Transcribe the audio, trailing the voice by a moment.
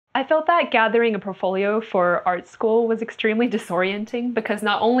I felt that gathering a portfolio for art school was extremely disorienting because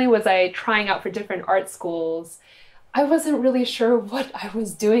not only was I trying out for different art schools, I wasn't really sure what I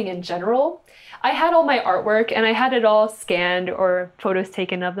was doing in general. I had all my artwork and I had it all scanned or photos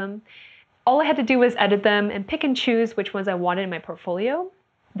taken of them. All I had to do was edit them and pick and choose which ones I wanted in my portfolio.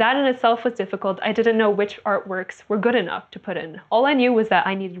 That in itself was difficult. I didn't know which artworks were good enough to put in. All I knew was that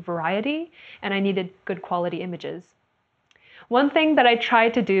I needed variety and I needed good quality images. One thing that I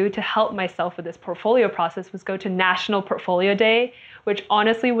tried to do to help myself with this portfolio process was go to National Portfolio Day, which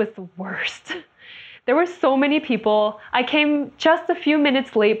honestly was the worst. There were so many people. I came just a few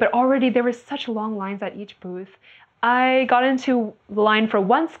minutes late, but already there were such long lines at each booth. I got into the line for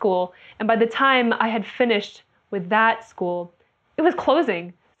one school, and by the time I had finished with that school, it was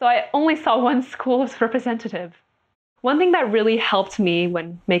closing. So I only saw one school's representative. One thing that really helped me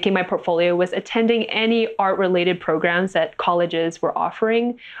when making my portfolio was attending any art-related programs that colleges were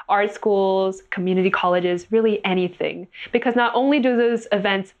offering, art schools, community colleges, really anything. Because not only do those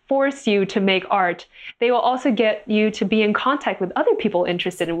events force you to make art, they will also get you to be in contact with other people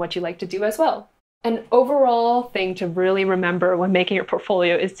interested in what you like to do as well. An overall thing to really remember when making your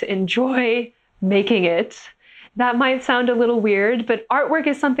portfolio is to enjoy making it. That might sound a little weird, but artwork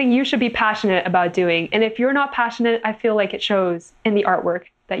is something you should be passionate about doing. And if you're not passionate, I feel like it shows in the artwork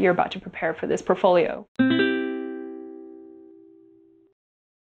that you're about to prepare for this portfolio.